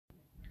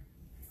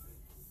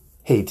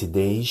Hey,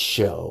 today's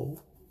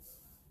show,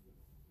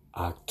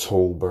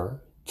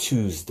 October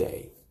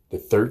Tuesday, the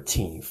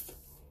 13th,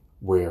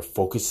 we're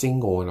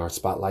focusing on our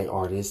spotlight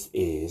artist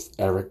is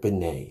Eric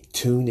Benet.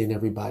 Tune in,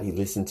 everybody.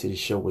 Listen to the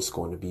show. It's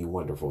going to be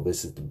wonderful.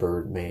 This is the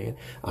Birdman.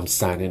 I'm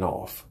signing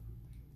off.